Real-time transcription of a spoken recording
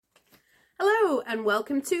Hello and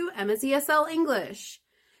welcome to Emma's ESL English.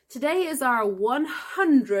 Today is our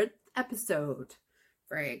 100th episode.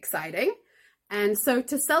 Very exciting. And so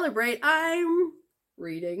to celebrate, I'm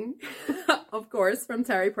reading, of course, from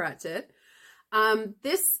Terry Pratchett.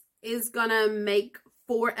 This is gonna make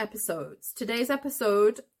 4 episodes. Today's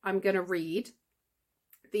episode, I'm gonna read.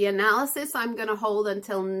 The analysis I'm gonna hold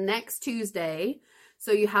until next Tuesday.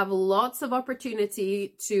 So you have lots of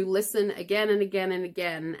opportunity to listen again and again and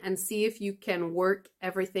again and see if you can work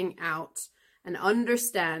everything out and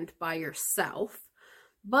understand by yourself.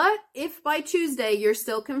 But if by Tuesday you're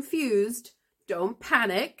still confused, don't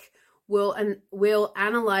panic. We'll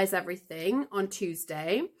analyze everything on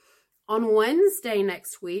Tuesday. On Wednesday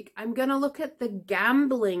next week, I'm going to look at the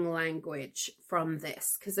gambling language from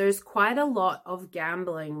this because there's quite a lot of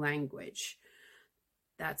gambling language.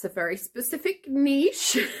 That's a very specific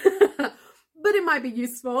niche, but it might be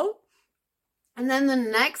useful. And then the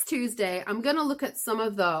next Tuesday, I'm going to look at some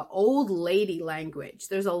of the old lady language.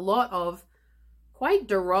 There's a lot of quite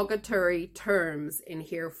derogatory terms in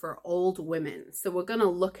here for old women. So we're going to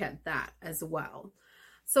look at that as well.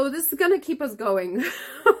 So this is going to keep us going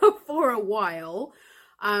for a while.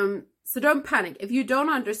 So don't panic. If you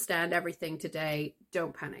don't understand everything today,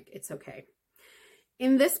 don't panic. It's okay.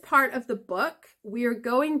 In this part of the book, we are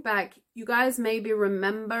going back. You guys maybe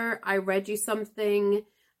remember I read you something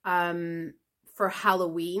for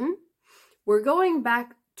Halloween. We're going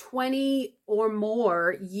back 20 or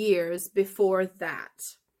more years before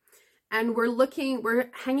that. And we're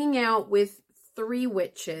hanging out with 3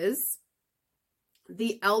 witches.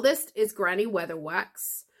 The eldest is Granny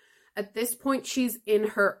Weatherwax. At this point, she's in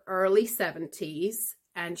her early 70s.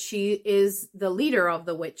 And she is the leader of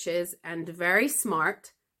the witches and very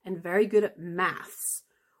smart and very good at maths,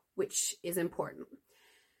 which is important.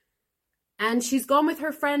 And she's gone with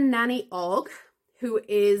her friend Nanny Og, who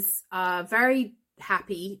is a very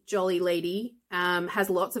happy, jolly lady, has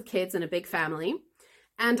lots of kids and a big family.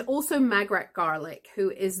 And also Magrat Garlic,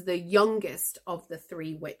 who is the youngest of the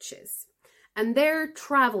 3 witches. And they're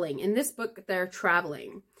traveling. In this book, they're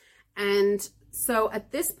traveling. And so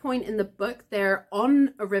at this point in the book, they're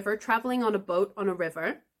on a river, traveling on a boat on a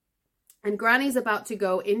river. And Granny's about to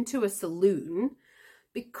go into a saloon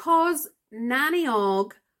because Nanny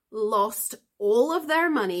Og lost all of their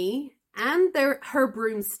money and her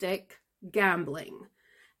broomstick gambling.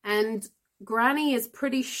 And Granny is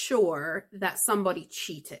pretty sure that somebody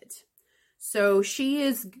cheated. So she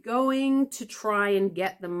is going to try and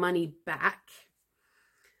get the money back.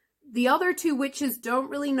 The other 2 witches don't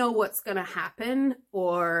really know what's going to happen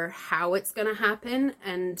or how it's going to happen.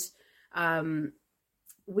 And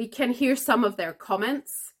we can hear some of their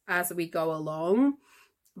comments as we go along.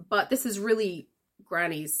 But this is really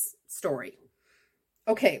Granny's story.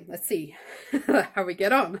 Okay, let's see how we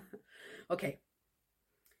get on. Okay.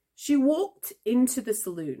 She walked into the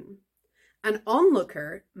saloon. An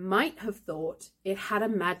onlooker might have thought it had a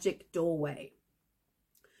magic doorway.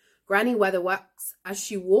 Granny Weatherwax, as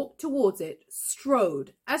she walked towards it,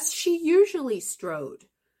 strode, as she usually strode.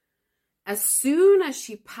 As soon as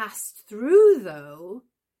she passed through, though,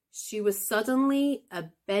 she was suddenly a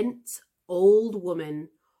bent old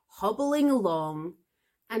woman, hobbling along,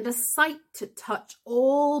 and a sight to touch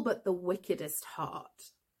all but the wickedest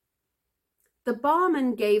heart. The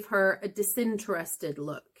barman gave her a disinterested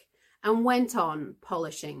look and went on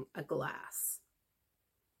polishing a glass.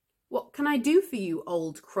 "What can I do for you,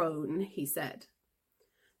 old crone?" he said.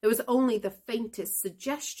 There was only the faintest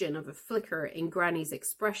suggestion of a flicker in Granny's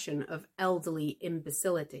expression of elderly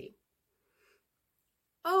imbecility.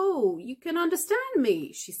 "Oh, you can understand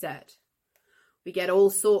me," she said. "We get all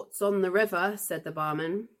sorts on the river," said the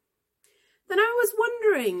barman. "Then I was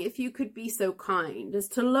wondering if you could be so kind as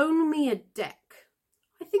to loan me a deck.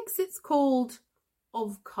 I think it's called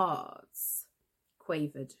Of Cards,"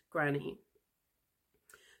 quavered Granny.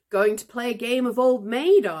 "Going to play a game of old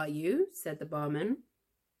maid, are you?" said the barman.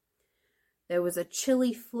 There was a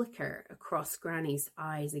chilly flicker across Granny's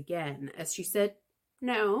eyes again as she said,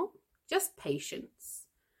 "No, just patience.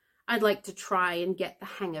 I'd like to try and get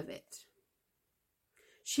the hang of it."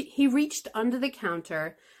 He reached under the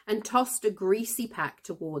counter and tossed a greasy pack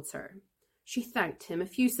towards her. She thanked him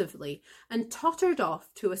effusively and tottered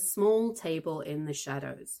off to a small table in the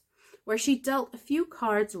shadows, where she dealt a few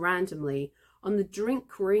cards randomly on the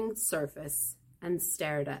drink-ringed surface and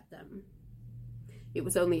stared at them. It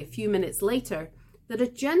was only a few minutes later that a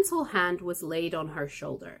gentle hand was laid on her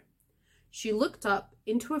shoulder. She looked up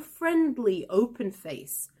into a friendly, open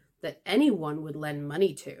face that anyone would lend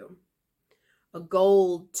money to. A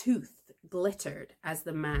gold tooth glittered as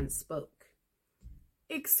the man spoke.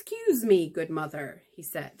 "Excuse me, good mother," he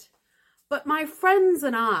said. But my friends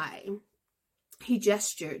and I, he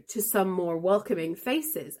gestured to some more welcoming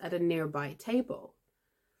faces at a nearby table,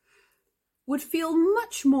 would feel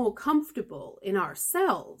much more comfortable in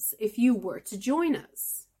ourselves if you were to join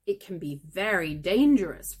us. It can be very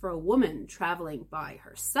dangerous for a woman traveling by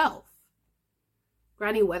herself.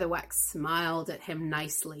 Granny Weatherwax smiled at him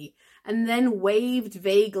nicely and then waved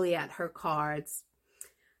vaguely at her cards.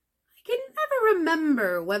 I can never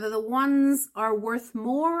remember whether the ones are worth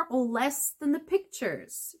more or less than the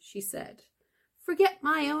pictures, she said. Forget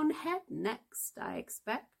my own head next, I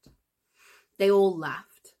expect. They all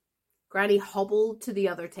laughed. Granny hobbled to the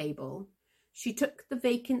other table. She took the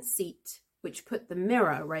vacant seat, which put the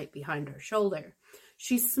mirror right behind her shoulder.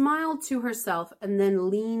 She smiled to herself and then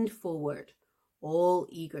leaned forward, all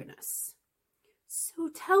eagerness. So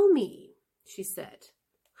tell me, she said,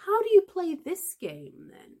 how do you play this game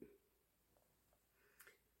then?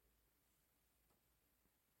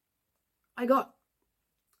 I got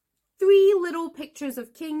 3 little pictures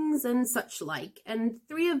of kings and such like, and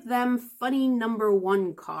 3 of them funny number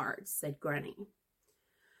 1 cards, said Granny.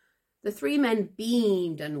 The 3 men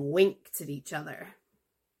beamed and winked at each other.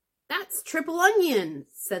 That's Triple Onion,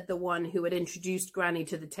 said the one who had introduced Granny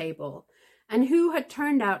to the table, and who had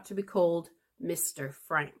turned out to be called Mr.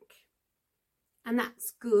 Frank. And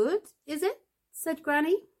that's good, is it? Said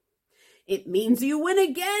Granny. It means you win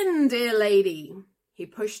again, dear lady. He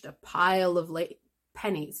pushed a pile of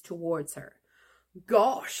pennies towards her.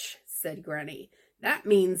 Gosh, said Granny, that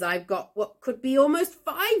means I've got what could be almost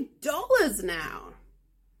 $5 now.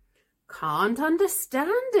 Can't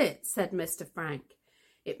understand it, said Mr. Frank.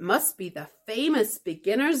 It must be the famous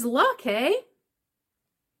beginner's luck, eh?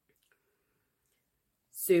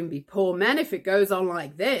 Soon be poor men if it goes on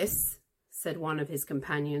like this, said one of his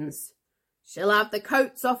companions. She'll have the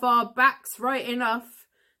coats off our backs right enough,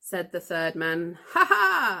 said the third man. Ha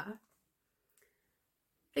ha!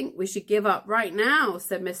 Think we should give up right now,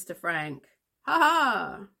 said Mr. Frank. Ha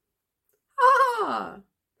ha! Ha ha!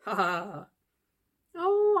 Ha ha!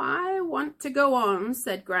 Oh, I want to go on,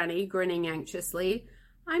 said Granny, grinning anxiously.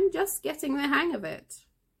 I'm just getting the hang of it.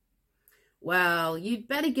 Well, you'd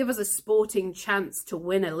better give us a sporting chance to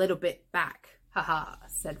win a little bit back. Ha ha,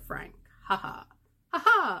 said Frank. Ha ha. Ha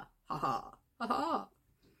ha. Ha ha. Ha ha.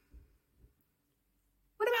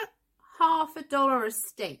 What about $50 a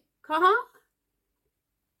stake? Ha-ha?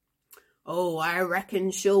 Oh, I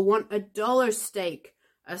reckon she'll want $1 stake,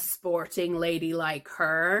 a sporting lady like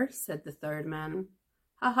her, said the third man.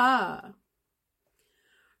 Ha ha.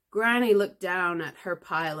 Granny looked down at her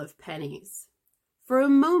pile of pennies. For a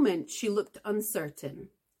moment she looked uncertain,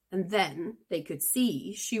 and then they could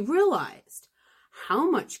see she realized how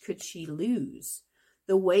much could she lose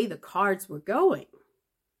the way the cards were going.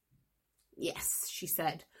 Yes, she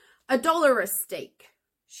said, $1 a stake.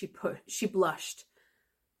 She blushed.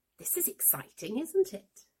 This is exciting, isn't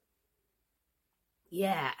it?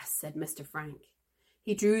 Yeah, said Mr. Frank.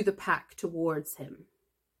 He drew the pack towards him.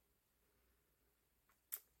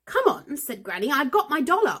 Come on, said Granny, I've got my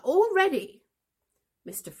 $1 all ready.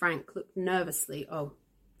 Mr. Frank looked nervously. Oh,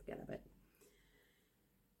 forget of it.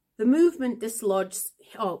 The movement dislodged...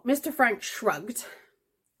 Oh, Mr. Frank shrugged,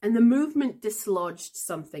 and the movement dislodged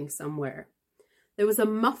something somewhere. There was a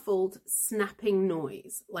muffled, snapping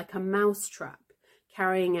noise, like a mousetrap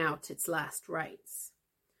carrying out its last rites.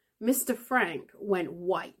 Mr. Frank went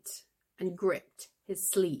white and gripped his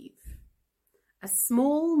sleeve. A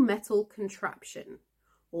small metal contraption,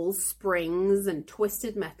 all springs and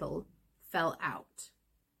twisted metal, fell out.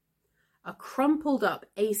 A crumpled up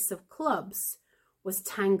ace of clubs was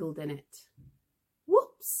tangled in it.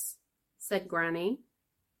 Whoops, said Granny.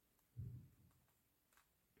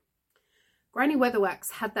 Granny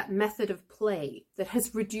Weatherwax had that method of play that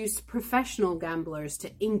has reduced professional gamblers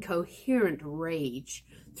to incoherent rage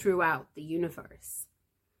throughout the universe.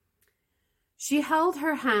 She held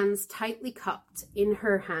her hands tightly cupped in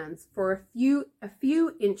her hands for a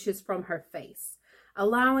few inches from her face,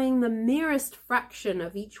 allowing the merest fraction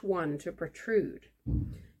of each one to protrude.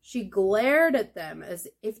 She glared at them as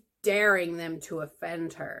if daring them to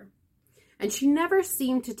offend her, and she never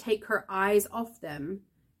seemed to take her eyes off them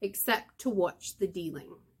except to watch the dealing.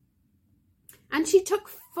 And she took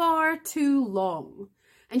far too long,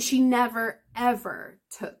 and she never, ever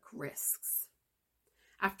took risks.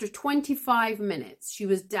 After 25 minutes, she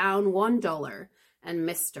was down $1, and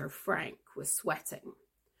Mr. Frank was sweating.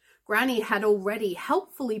 Granny had already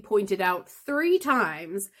helpfully pointed out 3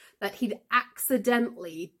 times that he'd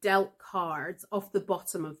accidentally dealt cards off the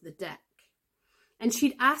bottom of the deck. And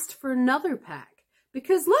she'd asked for another pack,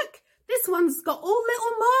 because look, this one's got all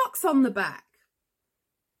little marks on the back.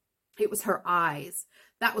 It was her eyes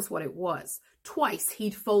That was what it was. Twice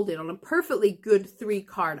he'd folded on a perfectly good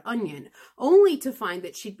 3-card onion, only to find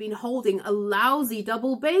that she'd been holding a lousy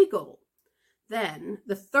double bagel. Then,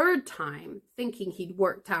 the third time, thinking he'd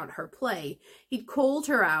worked out her play, he'd called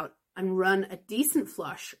her out and run a decent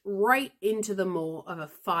flush right into the maw of a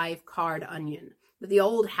 5-card onion that the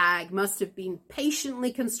old hag must have been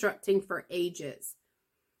patiently constructing for ages.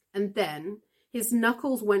 And then his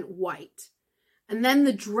knuckles went white. And then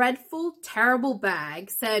the dreadful, terrible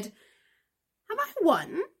bag said, "Am I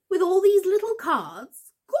one with all these little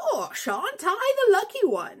cards? Gosh, aren't I the lucky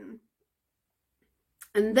one?"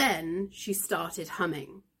 And then she started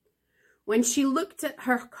humming. When she looked at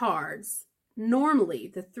her cards,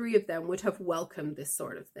 normally the 3 of them would have welcomed this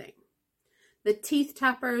sort of thing. The teeth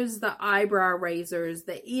tappers, the eyebrow raisers,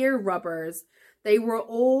 the ear rubbers, they were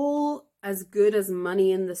all as good as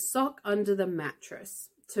money in the sock under the mattress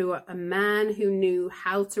to a man who knew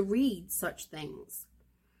how to read such things.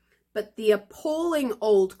 But the appalling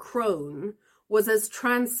old crone was as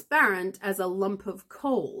transparent as a lump of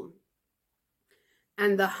coal.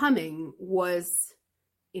 And the humming was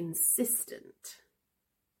insistent.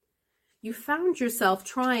 You found yourself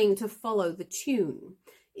trying to follow the tune.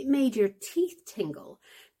 It made your teeth tingle.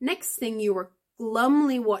 Next thing you were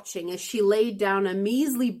glumly watching as she laid down a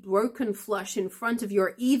measly broken flush in front of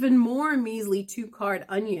your even more measly 2-card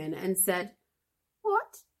onion and said,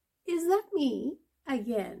 "What? Is that me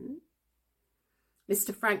again?"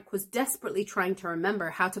 Mr. Frank was desperately trying to remember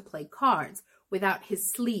how to play cards without his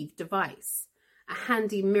sleeve device, a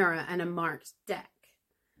handy mirror and a marked deck.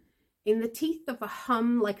 In the teeth of a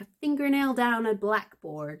hum like a fingernail down a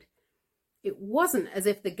blackboard, it wasn't as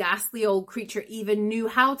if the ghastly old creature even knew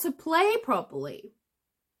how to play properly.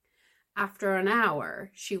 After an hour,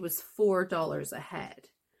 she was $4 ahead.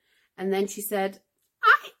 And then she said,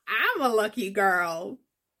 "I am a lucky girl."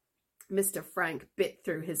 Mr. Frank bit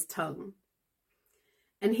through his tongue.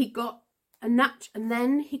 And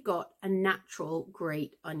then he got a natural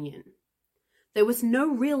great onion. There was no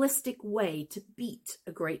realistic way to beat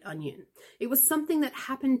a great onion. It was something that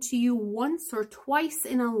happened to you once or twice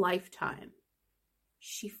in a lifetime.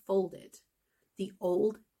 She folded. The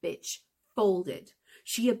old bitch folded.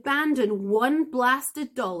 She abandoned one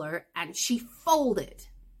blasted dollar and she folded.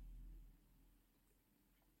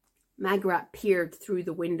 Magrat peered through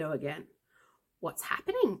the window again. "What's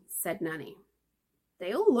happening?" said Nanny.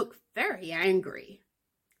 "They all look very angry."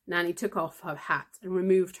 Nanny took off her hat and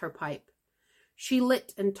removed her pipe. She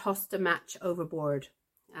lit and tossed a match overboard.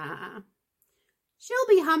 She'll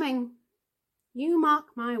be humming. You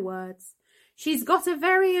mark my words. She's got a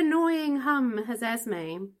very annoying hum, has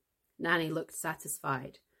Esme. Nanny looked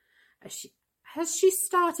satisfied. Has she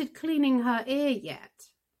started cleaning her ear yet?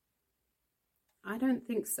 I don't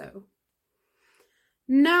think so.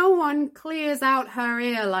 No one clears out her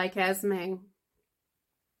ear like Esme.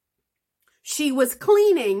 She was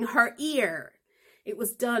cleaning her ear. It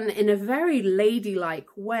was done in a very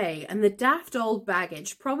ladylike way, and the daft old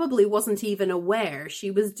baggage probably wasn't even aware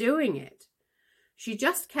she was doing it. She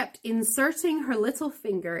just kept inserting her little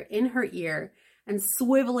finger in her ear and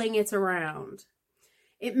swiveling it around.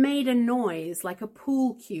 It made a noise like a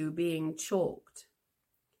pool cue being chalked.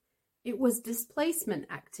 It was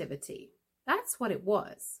displacement activity. That's what it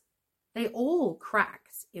was. They all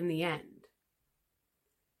cracked in the end.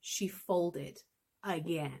 She folded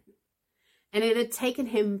again. And it had taken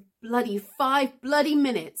him 5 bloody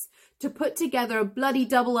minutes to put together a bloody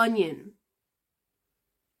double onion.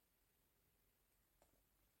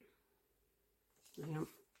 Yeah.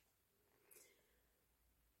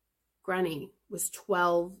 Granny was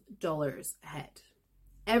 $12 ahead.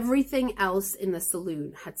 Everything else in the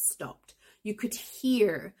saloon had stopped. You could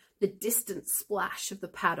hear the distant splash of the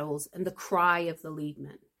paddles and the cry of the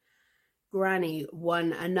leadman. Granny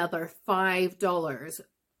won another $5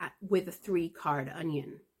 with a 3-card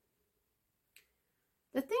onion.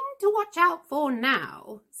 The thing to watch out for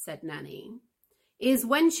now, said Nanny, is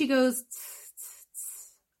when she goes tss, tss,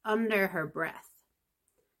 tss, under her breath.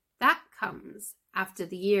 That comes after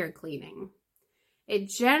the ear cleaning. It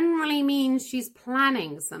generally means she's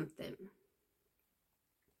planning something.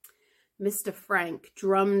 Mr. Frank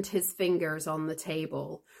drummed his fingers on the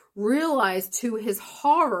table, realized to his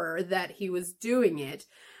horror that he was doing it,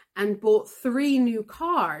 and bought 3 new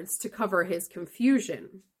cards to cover his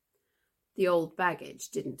confusion. The old baggage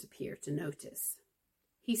didn't appear to notice.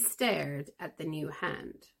 He stared at the new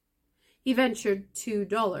hand. He ventured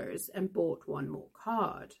 $2 and bought 1 more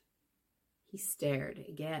card. He stared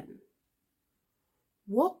again.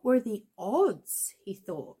 What were the odds, he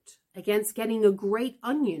thought, against getting a great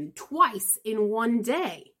onion twice in one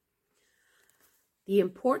day? The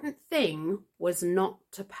important thing was not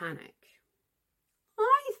to panic.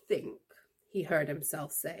 "I think," he heard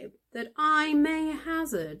himself say, "that I may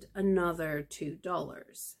hazard another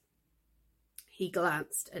 $2. He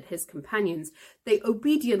glanced at his companions. They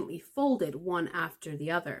obediently folded one after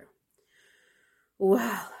the other.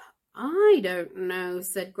 "Well, I don't know,"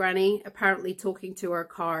 said Granny, apparently talking to her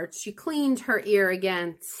cards. She cleaned her ear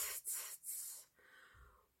again.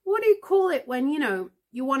 "What do you call it when,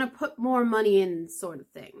 you want to put more money in, sort of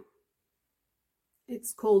thing?"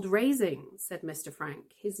 "It's called raising," said Mr.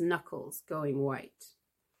 Frank, his knuckles going white.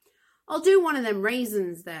 "I'll do one of them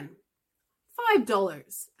raisins then.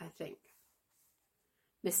 $5, I think."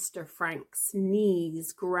 Mr. Frank's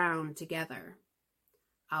knees ground together.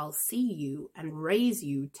 "I'll see you and raise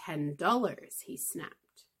you $10, he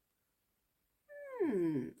snapped.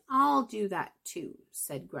 I'll do that too,"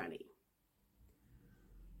 said Granny.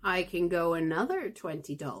 "I can go another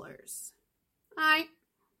 $20. "Aye."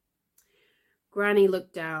 Granny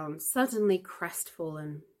looked down, suddenly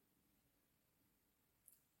crestfallen.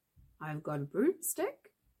 "I've got a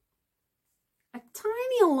broomstick." A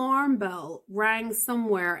tiny alarm bell rang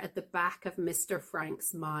somewhere at the back of Mr.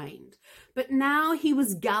 Frank's mind, but now he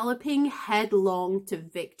was galloping headlong to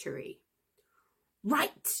victory.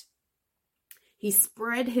 "Right!" He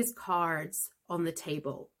spread his cards on the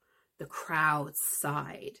table. The crowd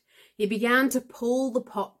sighed. He began to pull the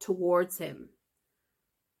pot towards him.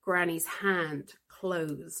 Granny's hand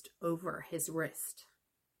closed over his wrist.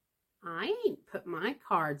 "I ain't put my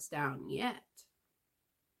cards down yet,"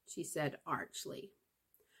 she said archly.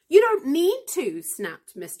 "You don't need to,"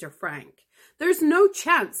 snapped Mr. Frank. "There's no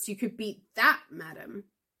chance you could beat that, madam."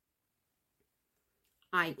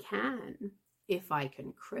 "I can, if I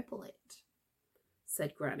can cripple it,"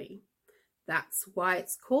 said Granny. "That's why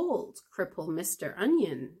it's called Cripple Mr.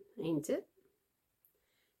 Onion, ain't it?"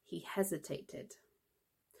 He hesitated.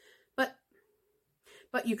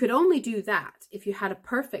 But you could only do that if you had a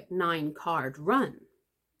perfect 9-card run,"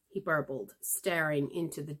 he burbled, staring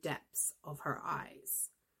into the depths of her eyes.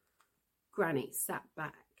 Granny sat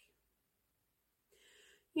back.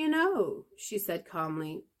 She said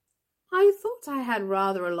calmly, "I thought I had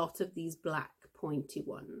rather a lot of these black pointy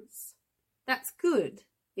ones. That's good,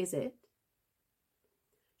 is it?"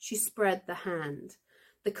 She spread the hand.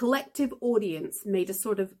 The collective audience made a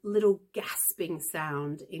sort of little gasping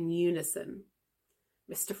sound in unison.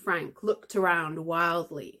 Mr. Frank looked around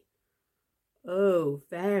wildly. "Oh,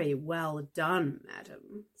 very well done,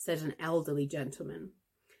 madam," said an elderly gentleman.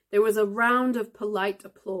 There was a round of polite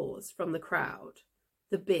applause from the crowd,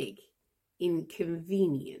 the big,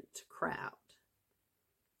 inconvenient crowd.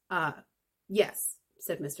 Yes,"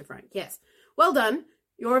 said Mr. Frank. "Yes. Well done.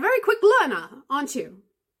 You're a very quick learner, aren't you?"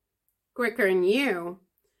 "Quicker'n you.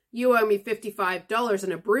 You owe me $55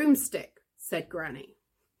 and a broomstick," said Granny.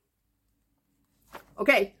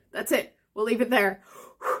 "Okay, that's it. We'll leave it there.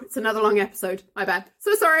 It's another long episode. My bad.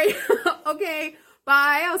 So sorry. Okay,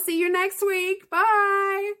 bye. I'll see you next week.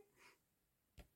 Bye.